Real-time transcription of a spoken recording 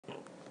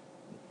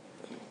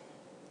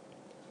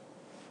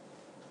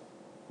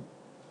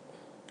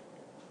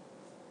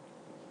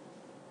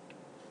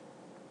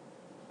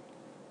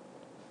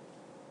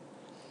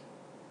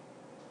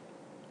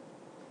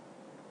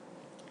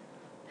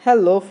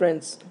Hello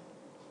friends,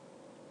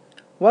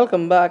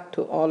 welcome back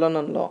to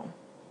allornonelaw.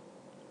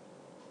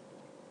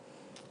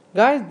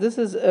 Guys, this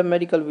is a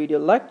medical video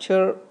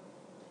lecture,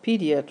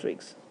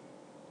 pediatrics.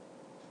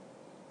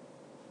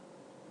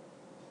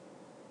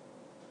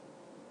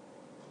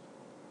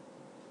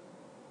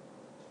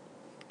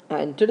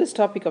 And today's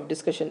topic of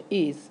discussion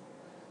is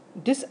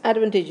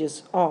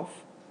disadvantages of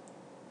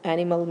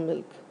animal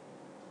milk.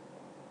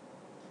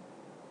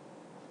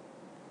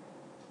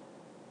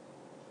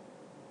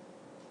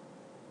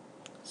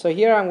 So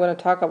here I'm going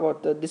to talk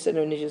about the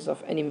disadvantages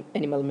of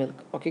animal milk.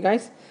 Okay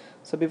guys,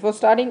 so before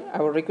starting I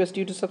will request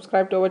you to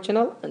subscribe to our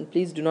channel and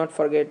please do not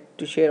forget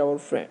to share our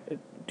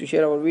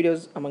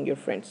videos among your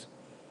friends.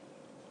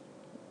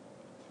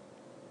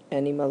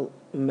 Animal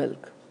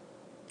milk,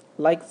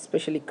 like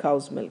especially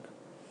cow's milk.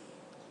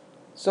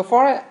 So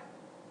for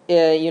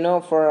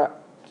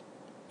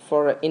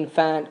for an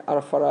infant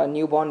or for a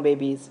newborn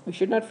babies, we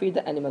should not feed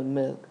the animal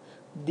milk.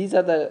 These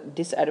are the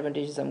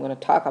disadvantages I'm going to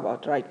talk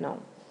about right now.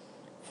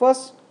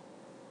 First,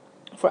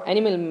 for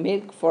animal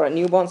milk for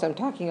newborns, I'm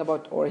talking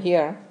about over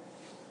here,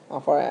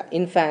 for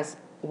infants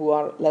who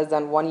are less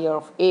than 1 year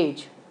of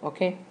age.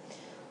 Okay,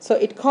 so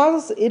it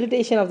causes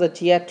irritation of the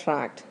GI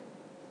tract.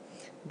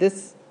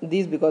 These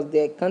because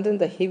they contain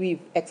the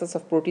heavy excess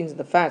of proteins in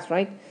the fats,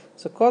 right?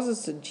 So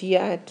causes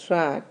GI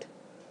tract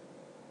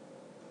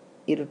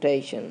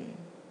irritation,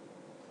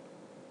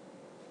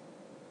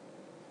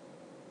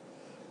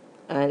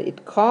 and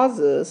it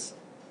causes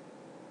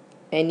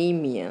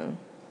anemia.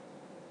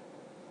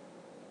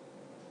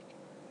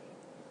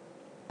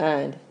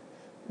 And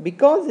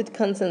because it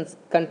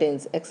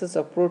contains excess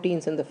of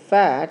proteins and the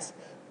fats,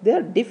 they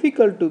are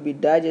difficult to be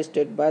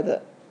digested by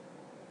the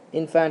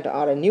infant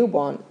or a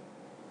newborn.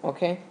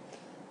 Okay,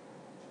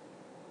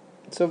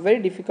 so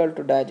very difficult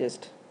to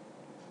digest.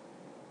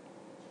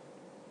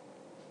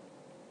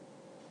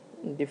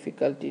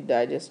 Difficulty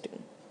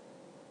digesting.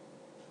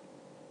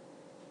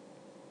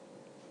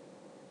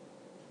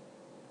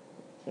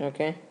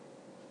 Okay,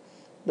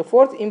 the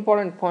fourth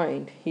important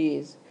point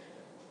is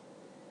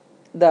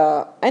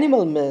the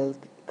animal milk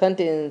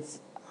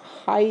contains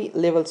high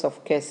levels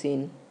of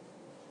casein.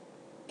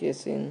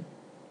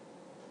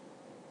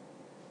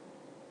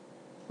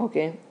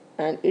 Okay,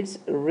 and it's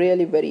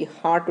really very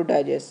hard to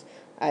digest,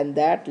 and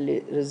that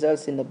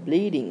results in the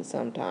bleeding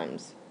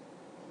sometimes,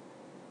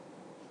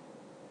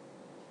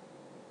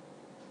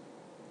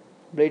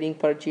 bleeding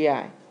per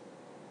GI.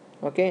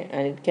 Okay,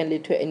 and it can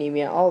lead to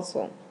anemia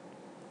also.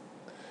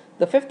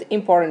 The fifth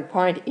important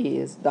point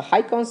is the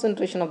high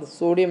concentration of the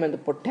sodium and the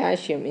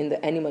potassium in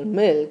the animal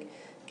milk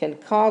can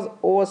cause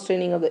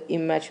overstraining of the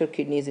immature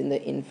kidneys in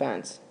the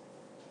infants.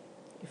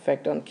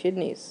 Effect on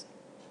kidneys.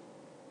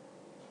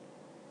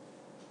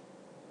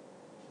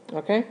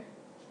 Okay,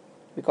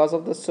 because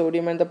of the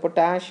sodium and the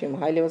potassium,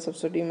 high levels of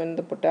sodium and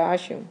the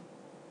potassium.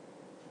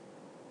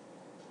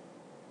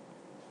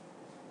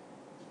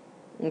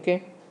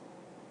 Okay,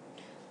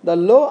 the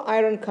low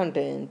iron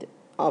content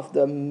of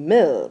the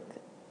milk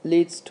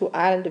leads to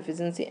iron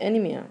deficiency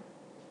anemia.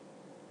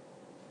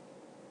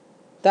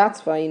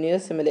 That's why in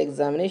USMLE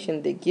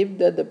examination they give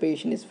that the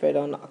patient is fed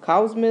on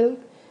cow's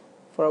milk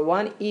for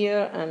 1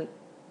 year, and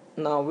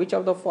now which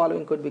of the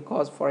following could be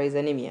cause for his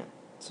anemia.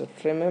 So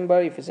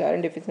remember, if it's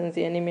iron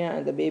deficiency anemia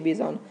and the baby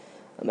is on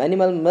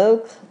animal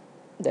milk,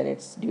 then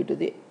it's due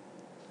to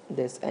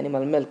this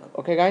animal milk.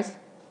 Okay guys,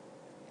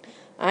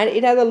 and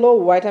it has a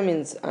low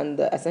vitamins and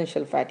the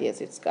essential fatty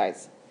acids,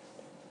 guys.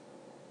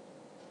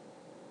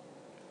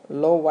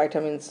 Low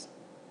vitamins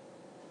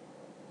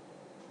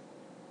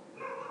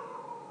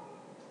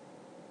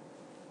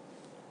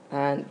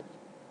and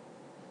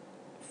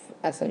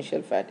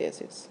essential fatty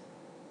acids.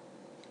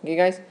 Okay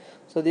guys,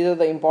 so these are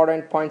the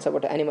important points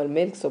about animal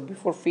milk. So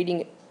before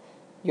feeding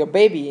your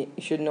baby,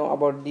 you should know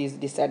about these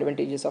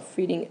disadvantages of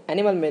feeding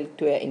animal milk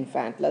to an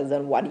infant less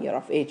than 1 year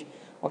of age.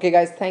 Okay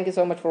guys, thank you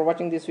so much for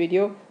watching this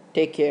video.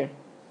 Take care.